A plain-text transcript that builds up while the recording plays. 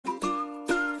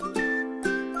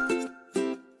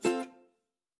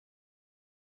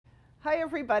Hi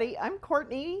everybody, I'm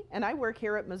Courtney and I work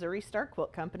here at Missouri Star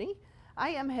Quilt Company. I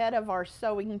am head of our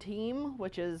sewing team,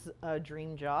 which is a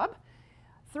dream job.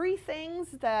 Three things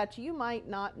that you might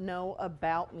not know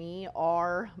about me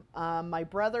are my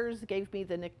brothers gave me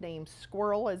the nickname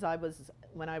Squirrel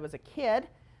when I was a kid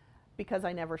because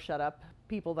I never shut up.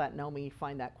 People that know me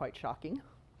find that quite shocking.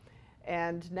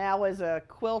 And now as a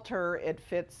quilter, it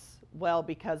fits well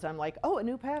because I'm like, oh, a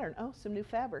new pattern, oh, some new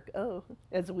fabric, oh,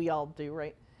 as we all do,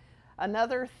 right?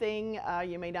 Another thing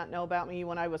you may not know about me,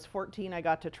 when I was 14, I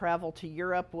got to travel to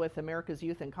Europe with America's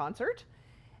Youth in Concert.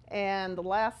 And the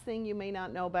last thing you may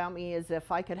not know about me is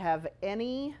if I could have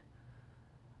any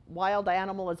wild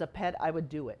animal as a pet, I would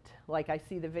do it. Like I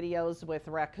see the videos with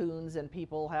raccoons and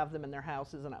people have them in their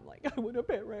houses and I'm like, I want a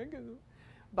pet raccoon.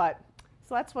 So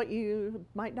that's what you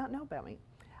might not know about me.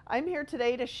 I'm here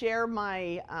today to share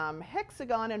my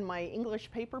hexagon and my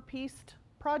English paper piece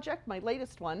project, my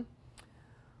latest one.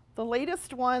 The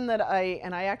latest one that I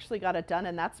actually got it done,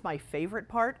 and that's my favorite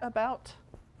part about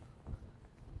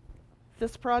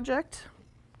this project.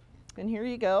 And here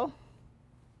you go.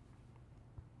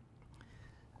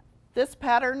 This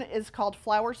pattern is called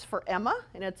Flowers for Emma,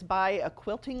 and it's by A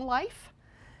Quilting Life.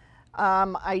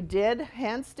 I did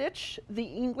hand stitch the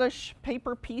English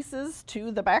paper pieces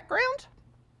to the background.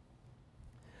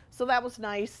 So that was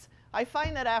nice. I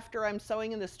find that after I'm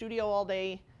sewing in the studio all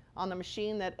day on the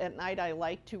machine that at night I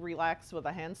like to relax with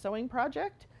a hand sewing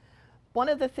project. One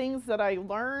of the things that I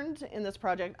learned in this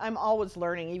project, I'm always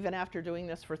learning, even after doing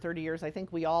this for 30 years, I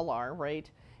think we all are, right?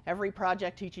 Every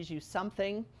project teaches you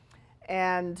something.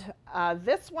 And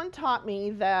this one taught me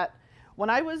that when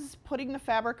I was putting the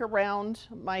fabric around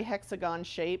my hexagon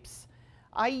shapes,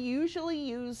 I usually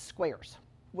use squares,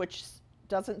 which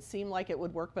doesn't seem like it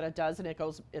would work, but it does, and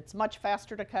it's much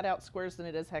faster to cut out squares than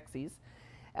it is hexes.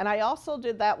 And I also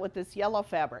did that with this yellow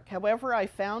fabric. However, I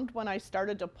found when I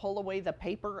started to pull away the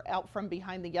paper out from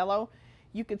behind the yellow,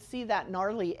 you could see that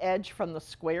gnarly edge from the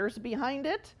squares behind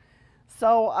it.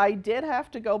 So I did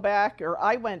have to go back, or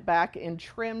I went back and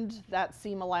trimmed that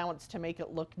seam allowance to make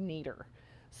it look neater.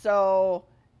 So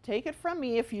take it from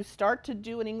me, if you start to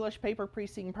do an English paper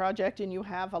piecing project and you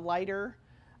have a lighter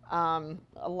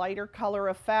color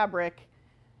of fabric,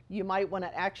 you might want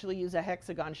to actually use a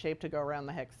hexagon shape to go around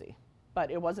the hexie. But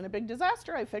it wasn't a big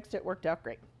disaster. I fixed it, worked out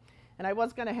great. And I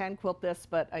was going to hand quilt this,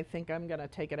 but I think I'm going to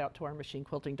take it out to our machine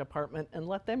quilting department and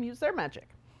let them use their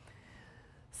magic.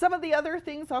 Some of the other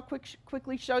things I'll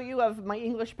quickly show you of my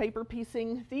English paper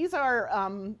piecing. These are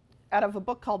out of a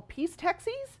book called Pieced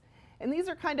Hexies, and these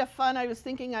are kind of fun. I was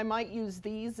thinking I might use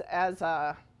these as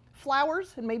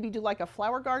flowers and maybe do like a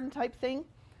flower garden type thing.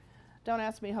 Don't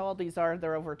ask me how old these are.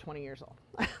 They're over 20 years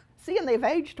old. See, and they've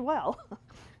aged well.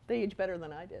 They age better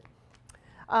than I did.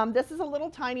 This is a little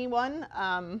tiny one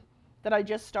that I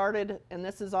just started, and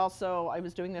this is also, I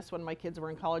was doing this when my kids were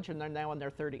in college and they're now in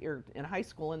their 30s, or in high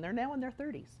school, and they're now in their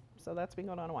 30s. So that's been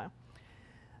going on a while.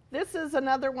 This is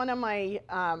another one of my,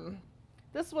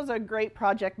 this was a great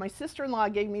project. My sister-in-law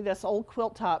gave me this old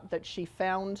quilt top that she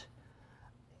found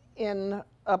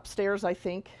upstairs, I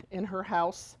think, in her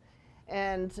house.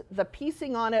 And the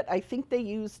piecing on it, I think they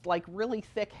used like really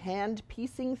thick hand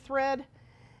piecing thread.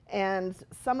 And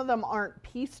some of them aren't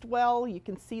pieced well, you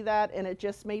can see that, and it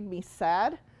just made me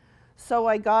sad. So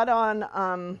I got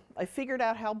on, I figured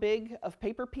out how big of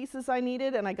paper pieces I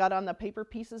needed, and I got on the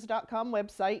paperpieces.com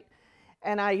website,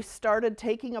 and I started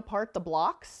taking apart the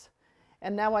blocks,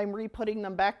 and now I'm re-putting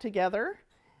them back together.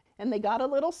 And they got a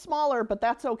little smaller, but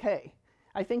that's okay.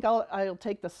 I think I'll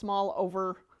take the small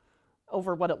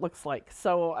over what it looks like.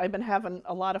 So I've been having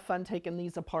a lot of fun taking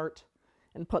these apart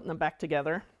and putting them back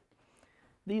together.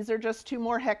 These are just two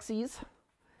more hexes.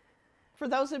 For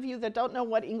those of you that don't know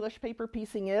what English paper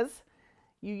piecing is,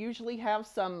 you usually have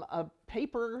some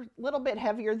paper, a little bit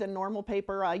heavier than normal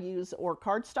paper I use, or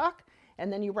cardstock,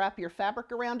 and then you wrap your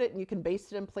fabric around it and you can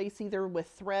baste it in place either with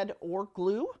thread or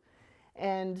glue.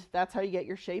 And that's how you get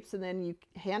your shapes, and then you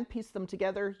hand piece them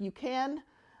together. You can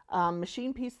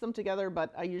machine piece them together,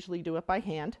 but I usually do it by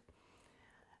hand.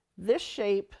 This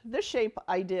shape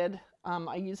I did,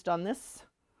 I used on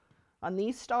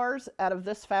these stars out of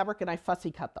this fabric, and I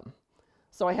fussy cut them.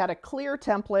 So I had a clear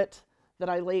template that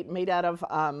I made out of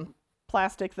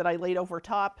plastic that I laid over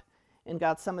top and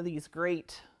got some of these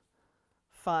great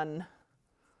fun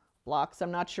blocks. I'm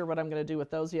not sure what I'm going to do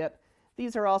with those yet.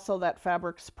 These are also, that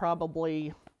fabric's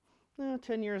probably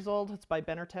 10 years old. It's by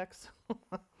Benartex.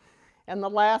 And the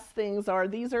last things are,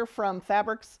 these are from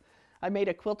fabrics. I made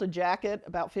a quilted jacket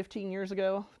about 15 years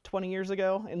ago, 20 years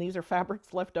ago, and these are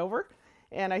fabrics left over.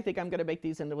 And I think I'm going to make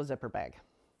these into a zipper bag.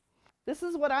 This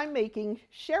is what I'm making.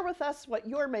 Share with us what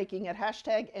you're making at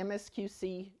hashtag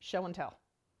MSQC Show and Tell.